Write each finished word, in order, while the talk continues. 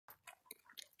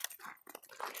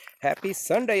Happy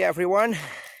Sunday, everyone.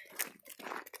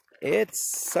 It's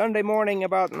Sunday morning,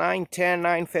 about 9:10,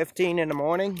 9:15 in the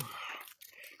morning.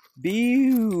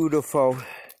 Beautiful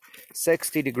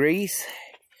 60 degrees.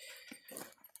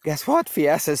 Guess what?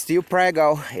 Fiesta's still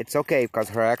preggo. It's okay because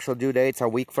her actual due date's a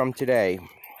week from today.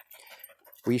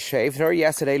 We shaved her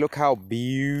yesterday. Look how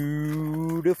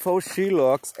beautiful she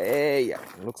looks. Hey,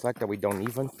 looks like that we don't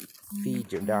even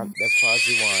feed you down the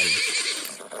fuzzy one.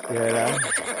 You know?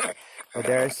 But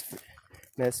there's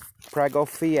Miss Preggo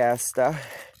Fiesta.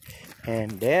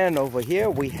 And then over here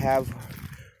we have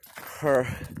her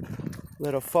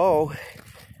little foal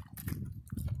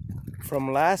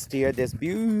from last year, this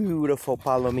beautiful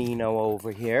Palomino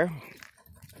over here.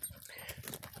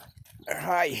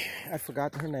 Hi, I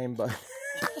forgot her name, but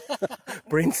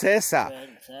Princesa.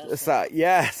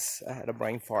 Yes, I had a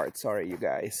brain fart. Sorry, you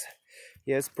guys.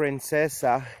 Yes,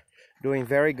 Princesa, doing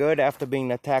very good after being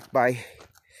attacked by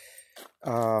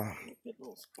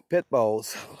pit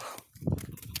bulls.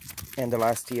 And the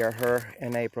last year, her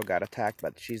and April got attacked,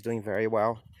 but she's doing very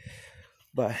well.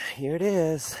 But here it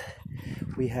is.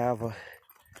 We have a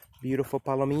beautiful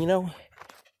Palomino,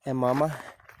 and Mama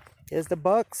is the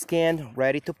buckskin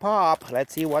ready to pop.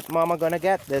 Let's see what Mama gonna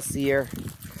get this year.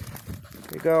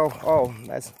 Here we go. Oh,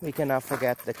 we cannot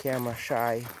forget the camera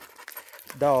shy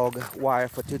dog wire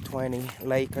for 220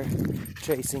 Laker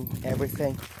chasing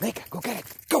everything. Laker, go get it.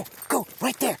 Go, go,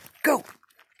 right there. Go.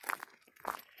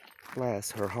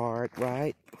 Bless her heart,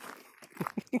 right?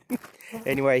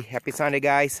 Anyway, happy Sunday,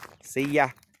 guys. See ya.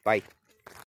 Bye.